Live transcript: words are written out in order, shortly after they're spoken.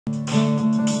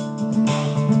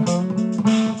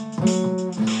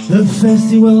The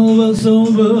festival was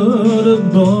over, the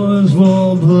boys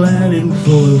were planning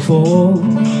for the fall.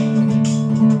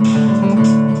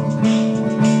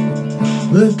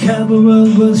 The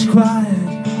cabaret was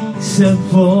quiet, except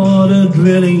for the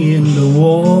drilling in the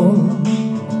wall.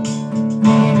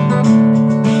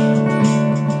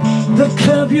 The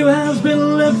curfew has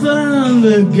been lifted and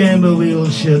the gamble will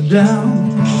shut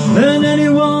down. And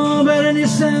anyone but any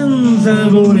sense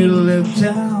have only left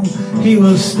town. He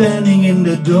was standing in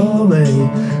the doorway,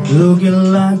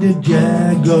 looking like the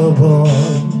Jaguar boy.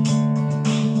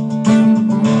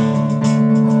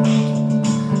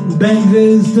 Back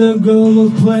there's the girl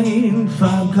was playing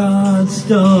 5 cards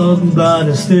stuck by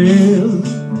the stairs.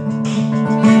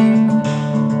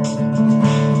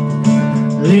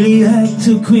 Lily had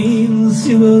 2 queens,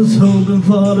 she was hoping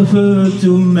for the third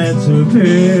to match her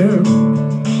pair.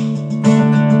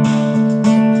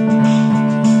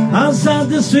 Outside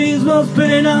the streets was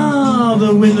pretty now,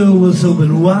 the window was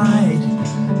open wide.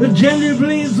 The gentle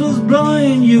breeze was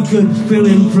blowing, you could feel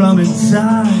it from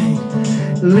inside.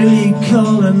 Lily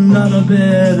called another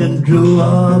bed and drew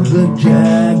up the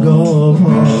Jaguar.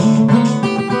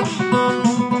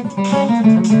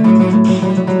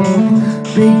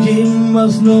 Big Jim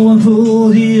was no one fool,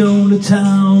 he owned the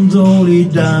town's only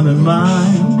diamond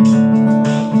mine.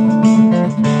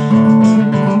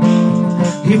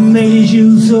 He made his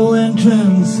usual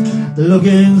entrance,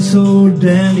 looking so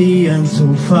dandy and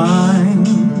so fine.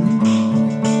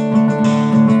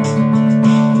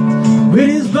 With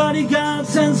his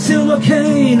bodyguards and silver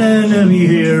cane and every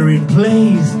hair in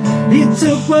place, he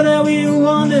took whatever he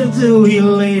wanted till he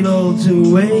laid all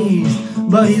to waste.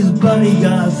 But his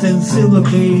bodyguards and silver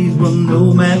cane were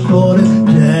no match for the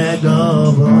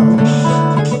Jaguar.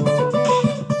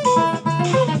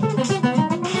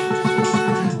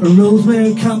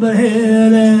 Rosemary come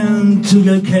ahead and took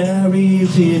her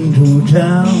carriage into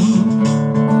town.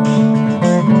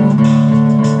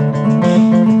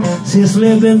 She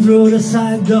slipped in through the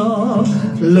side door,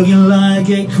 looking like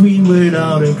a queen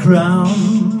without a crown.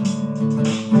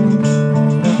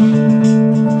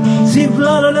 She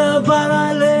fluttered up her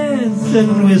eyelids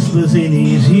and whispers in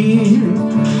his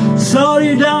ear,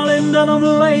 "Sorry darling that I'm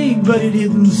late," but he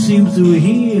didn't seem to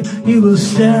hear. He was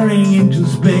staring into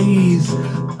space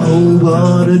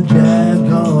over the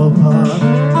Jaguar Park.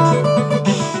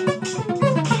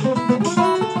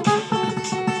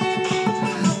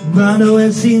 Brando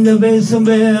had seen the base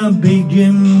somewhere, Big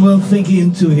Jim was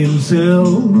thinking to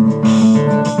himself,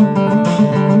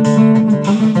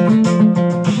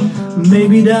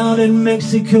 maybe down in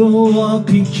Mexico, a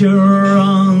picture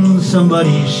on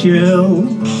somebody's shelf.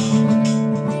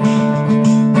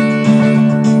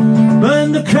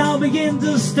 When the crowd began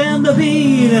to stand the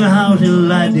beat and how the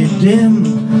light did dim,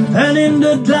 and in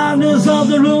the darkness of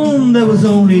the room there was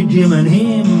only Jim and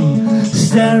him,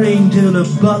 staring to the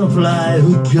butterfly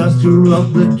who just drew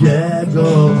up the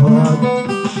Jaguar Park.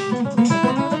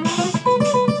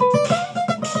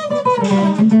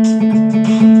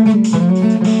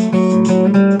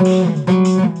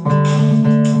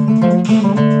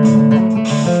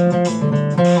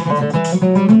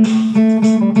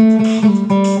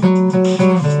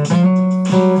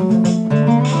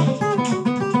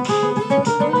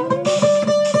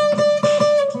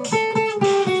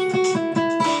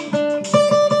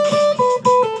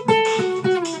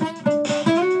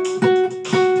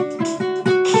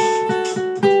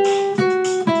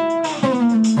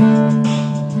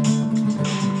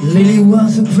 Lily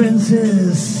was a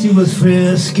princess, she was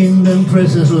fair-skinned and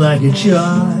precious like a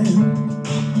child.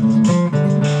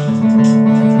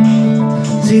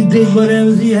 She did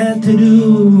whatever she had to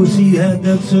do, she had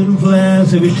that certain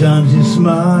flash every time she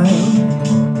smiled.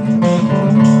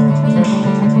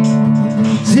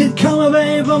 She'd come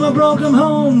away from a broken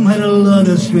home, had a lot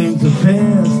of strange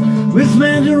affairs, with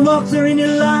men who walked her in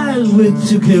her life, which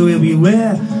took her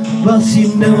everywhere. But she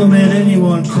never met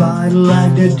anyone quite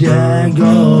like the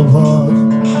Jaguar.